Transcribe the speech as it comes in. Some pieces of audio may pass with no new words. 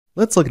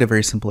Let's look at a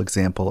very simple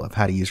example of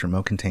how to use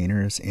remote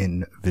containers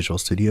in Visual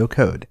Studio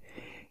Code.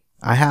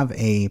 I have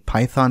a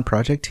Python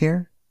project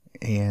here,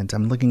 and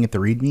I'm looking at the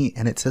README,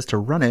 and it says to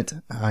run it,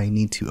 I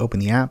need to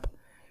open the app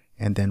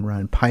and then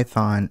run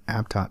python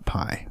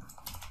app.py.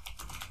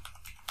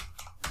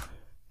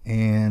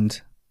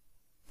 And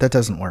that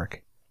doesn't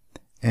work.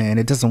 And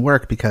it doesn't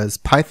work because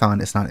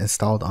Python is not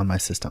installed on my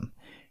system.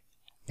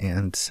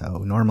 And so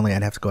normally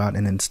I'd have to go out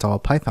and install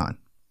Python.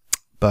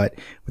 But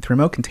with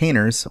remote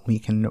containers, we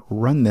can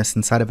run this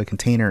inside of a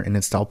container and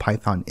install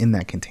Python in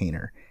that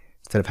container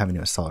instead of having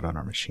to install it on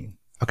our machine.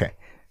 Okay,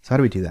 so how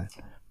do we do that?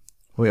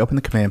 We open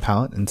the command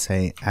palette and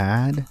say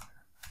add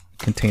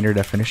container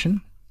definition.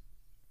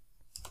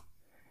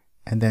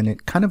 And then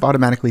it kind of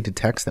automatically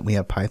detects that we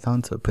have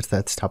Python, so it puts that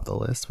at the top of the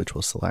list, which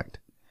we'll select.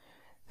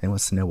 And it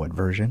wants to know what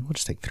version. We'll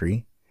just take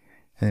 3.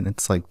 And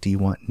it's like, do you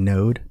want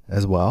Node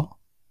as well?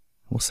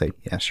 We'll say,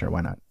 yeah, sure,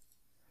 why not?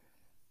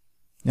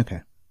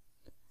 Okay.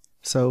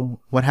 So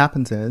what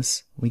happens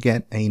is we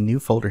get a new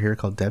folder here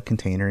called dev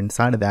container.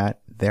 Inside of that,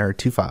 there are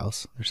 2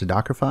 files. There's a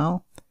Docker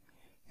file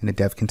and a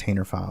dev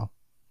container file.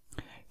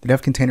 The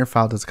dev container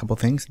file does a couple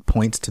things. It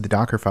points to the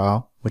Docker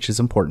file, which is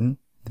important.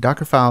 The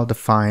Docker file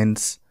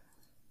defines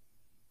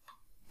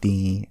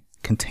the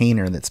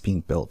container that's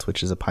being built,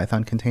 which is a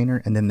Python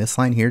container. And then this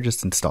line here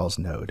just installs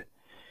Node.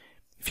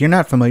 If you're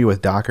not familiar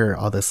with Docker,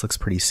 all this looks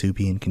pretty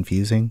soupy and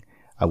confusing.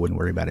 I wouldn't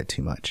worry about it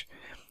too much.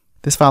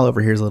 This file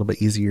over here is a little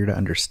bit easier to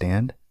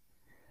understand.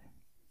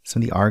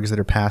 Some of the args that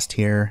are passed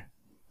here,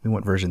 we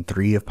want version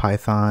 3 of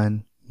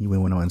Python. We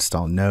want to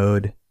install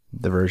Node.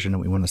 The version that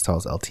we want to install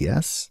is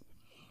LTS.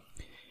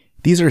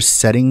 These are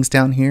settings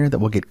down here that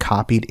will get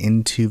copied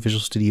into Visual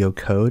Studio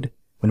Code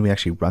when we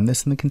actually run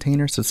this in the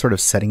container. So it's sort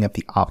of setting up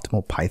the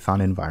optimal Python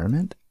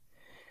environment.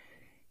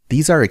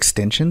 These are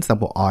extensions that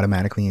will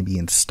automatically be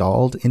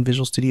installed in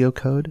Visual Studio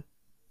Code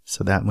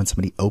so that when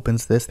somebody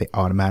opens this, they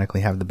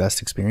automatically have the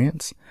best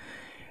experience.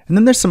 And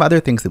then there's some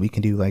other things that we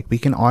can do, like we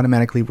can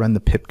automatically run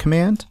the pip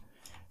command,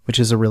 which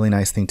is a really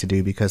nice thing to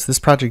do because this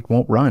project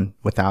won't run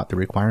without the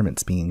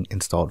requirements being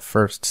installed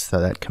first,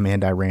 so that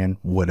command I ran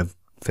would have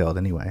failed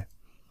anyway.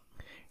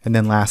 And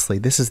then lastly,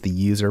 this is the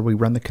user we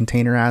run the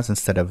container as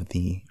instead of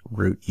the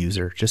root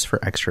user, just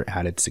for extra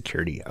added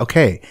security.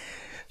 Okay,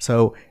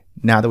 so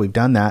now that we've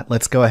done that,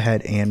 let's go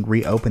ahead and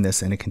reopen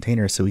this in a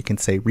container. So we can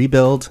say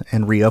rebuild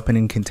and reopen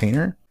in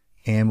container,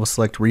 and we'll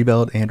select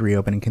rebuild and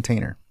reopen in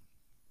container.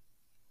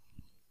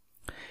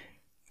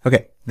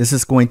 Okay, this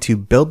is going to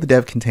build the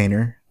dev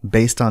container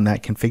based on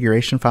that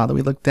configuration file that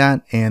we looked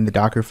at and the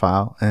Docker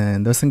file,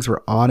 and those things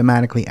were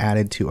automatically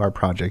added to our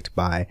project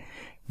by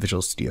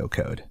Visual Studio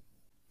Code.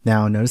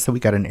 Now notice that we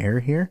got an error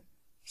here,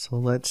 so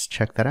let's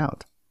check that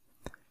out.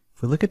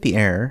 If we look at the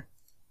error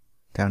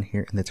down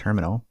here in the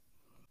terminal,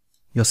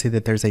 you'll see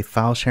that there's a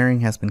file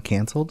sharing has been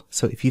canceled.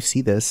 So if you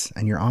see this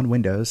and you're on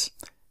Windows,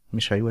 let me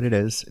show you what it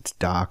is. It's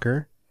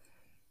Docker.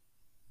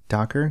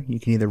 Docker, you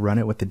can either run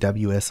it with the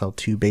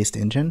WSL2 based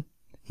engine.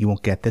 You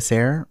won't get this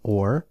error,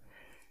 or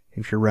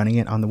if you're running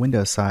it on the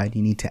Windows side,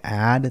 you need to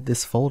add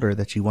this folder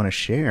that you want to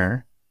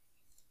share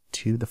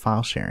to the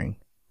file sharing.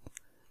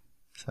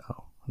 So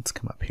let's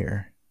come up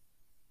here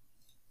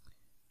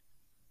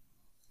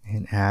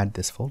and add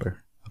this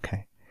folder.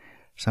 Okay,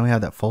 so now we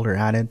have that folder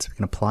added, so we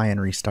can apply and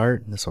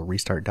restart. This will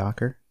restart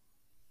Docker.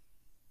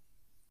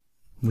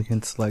 We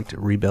can select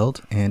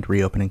rebuild and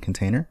reopen in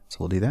container, so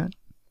we'll do that.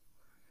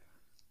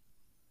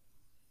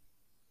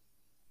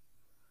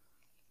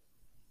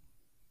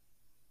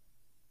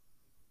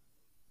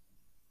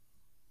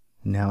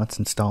 Now it's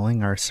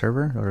installing our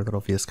server, our little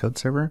VS Code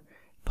server,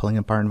 pulling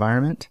up our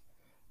environment,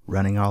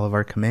 running all of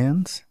our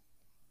commands.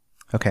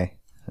 Okay,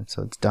 and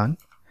so it's done.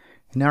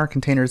 And now our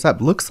container is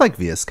up. Looks like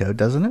VS Code,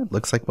 doesn't it?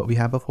 Looks like what we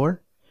had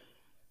before.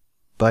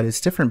 But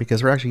it's different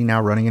because we're actually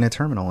now running in a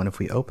terminal. And if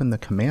we open the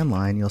command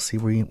line, you'll see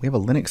we have a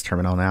Linux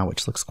terminal now,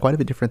 which looks quite a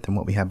bit different than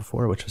what we had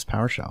before, which was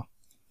PowerShell.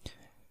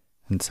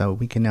 And so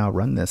we can now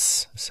run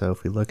this. So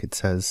if we look, it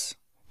says,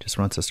 just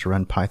wants us to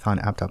run python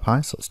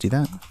app.py. So let's do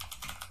that.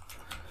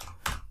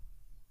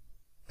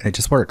 And it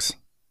just works.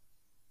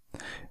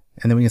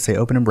 And then we can say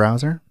open in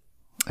browser.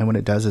 And what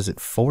it does is it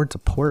forwards a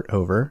port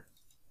over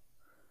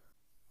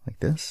like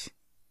this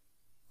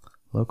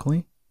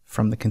locally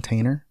from the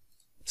container.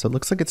 So it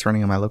looks like it's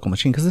running on my local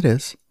machine because it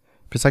is.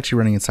 But it's actually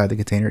running inside the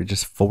container. It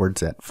just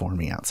forwards it for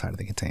me outside of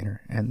the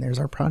container. And there's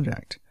our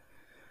project.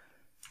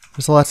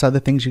 There's lots of other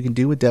things you can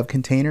do with dev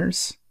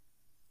containers.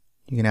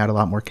 You can add a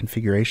lot more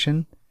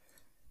configuration.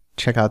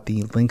 Check out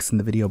the links in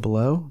the video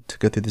below to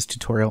go through this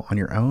tutorial on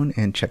your own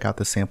and check out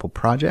the sample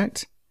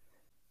project.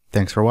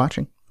 Thanks for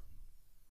watching.